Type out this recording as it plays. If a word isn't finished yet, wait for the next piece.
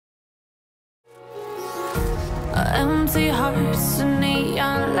Empty hearts and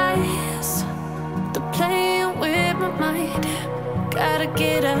neon lights, they're playing with my mind. Gotta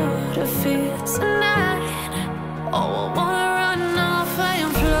get out of here tonight. Oh, I wanna run off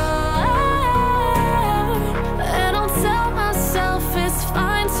and fly, and I'll tell myself it's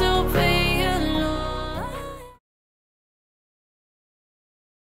fine to be alone.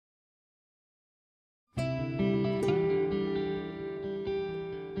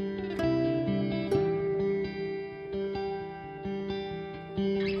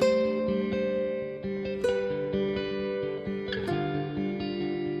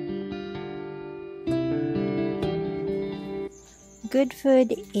 Good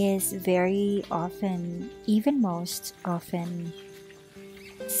food is very often, even most often,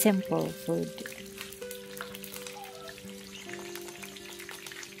 simple food.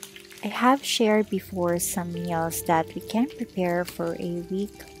 I have shared before some meals that we can prepare for a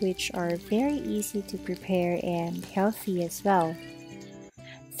week, which are very easy to prepare and healthy as well.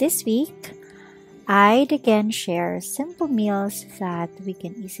 This week, I'd again share simple meals that we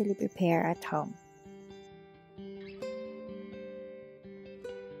can easily prepare at home.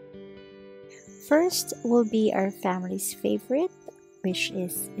 First will be our family's favorite, which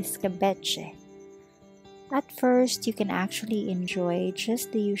is escabeche. At first, you can actually enjoy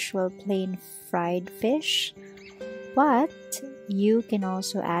just the usual plain fried fish, but you can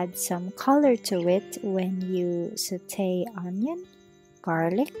also add some color to it when you saute onion,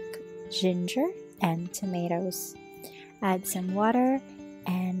 garlic, ginger, and tomatoes. Add some water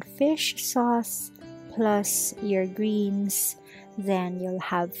and fish sauce plus your greens. Then you'll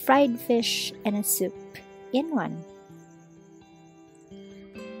have fried fish and a soup in one.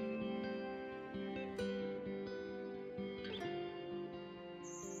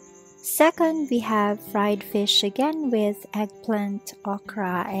 Second, we have fried fish again with eggplant,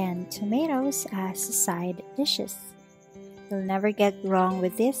 okra, and tomatoes as side dishes. You'll never get wrong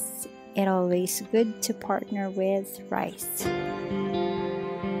with this. It's always good to partner with rice.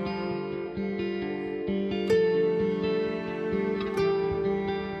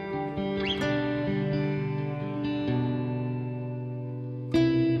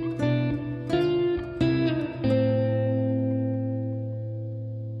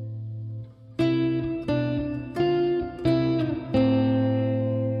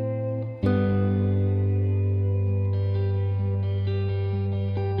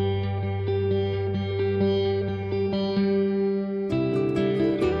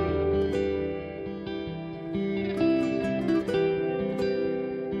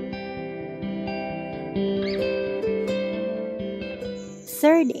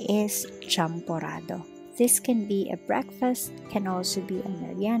 Third is champorado. This can be a breakfast, can also be a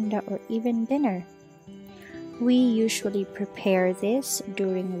merienda, or even dinner. We usually prepare this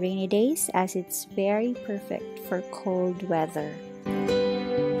during rainy days as it's very perfect for cold weather.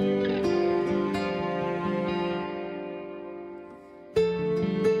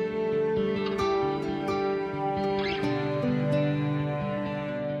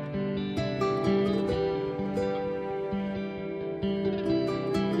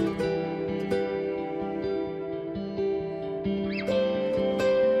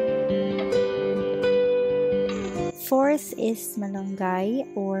 Fourth is malunggay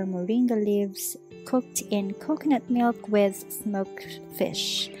or moringa leaves cooked in coconut milk with smoked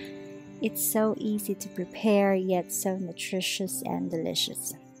fish. It's so easy to prepare yet so nutritious and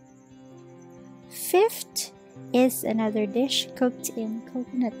delicious. Fifth is another dish cooked in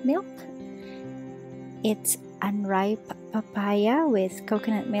coconut milk. It's unripe papaya with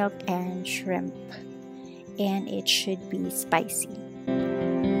coconut milk and shrimp, and it should be spicy.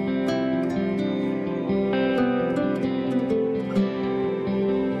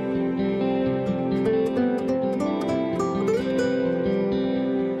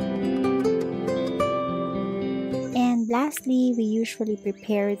 Lastly, we usually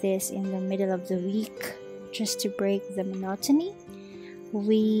prepare this in the middle of the week just to break the monotony.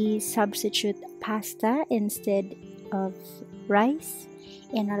 We substitute pasta instead of rice,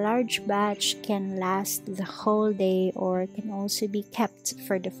 and a large batch can last the whole day or can also be kept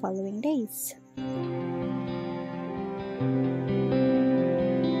for the following days.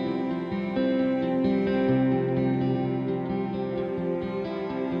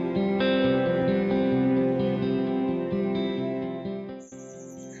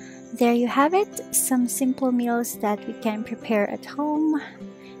 There you have it, some simple meals that we can prepare at home.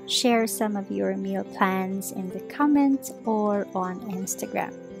 Share some of your meal plans in the comments or on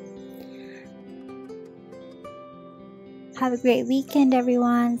Instagram. Have a great weekend,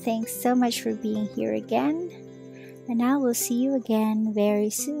 everyone. Thanks so much for being here again. And I will see you again very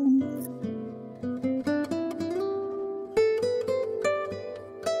soon.